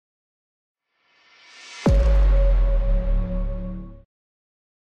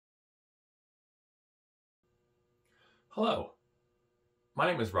Hello,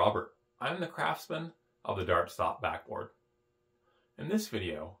 my name is Robert. I'm the craftsman of the Dartstop Backboard. In this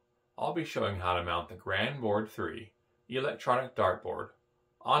video, I'll be showing how to mount the Gran Board 3 electronic dartboard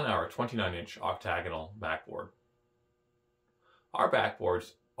on our 29-inch octagonal backboard. Our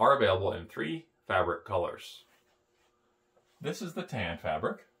backboards are available in 3 fabric colors. This is the tan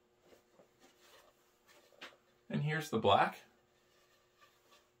fabric, and here's the black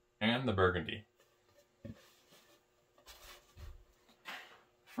and the burgundy.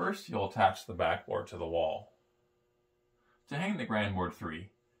 First, you'll attach the backboard to the wall. To hang the Gran Board 3,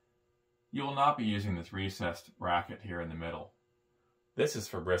 you will not be using this recessed bracket here in the middle. This is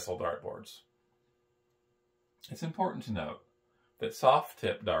for bristle dartboards. It's important to note that soft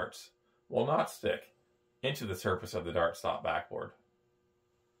tip darts will not stick into the surface of the Dartstop backboard.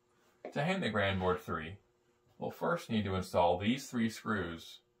 To hang the Gran Board 3, we'll first need to install these 3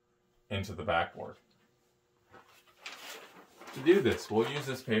 screws into the backboard. To do this, we'll use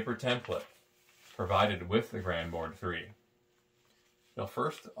this paper template provided with the Gran Board 3. You'll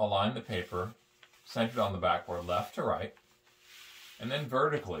first align the paper centered on the backboard left to right, and then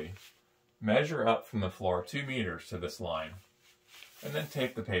vertically measure up from the floor 2 meters to this line, and then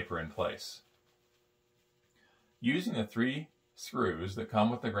tape the paper in place. Using the 3 screws that come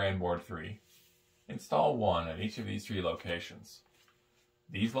with the Gran Board 3, install one at each of these 3 locations.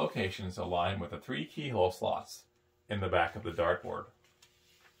 These locations align with the 3 keyhole slots in the back of the dartboard.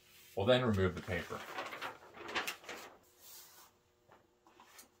 We'll then remove the paper.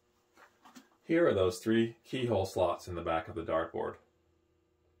 Here are those 3 keyhole slots in the back of the dartboard.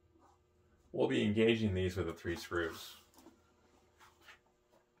 We'll be engaging these with the 3 screws.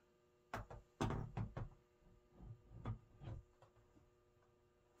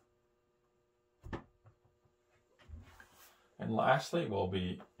 And lastly, we'll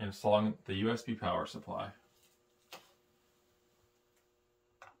be installing the USB power supply.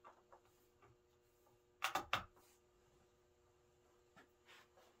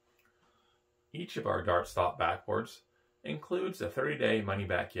 Each of our Dartstop backboards includes a 30-day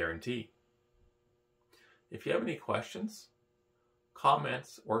money-back guarantee. If you have any questions,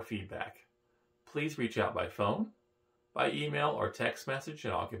 comments, or feedback, please reach out by phone, by email, or text message,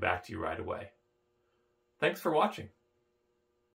 and I'll get back to you right away. Thanks for watching.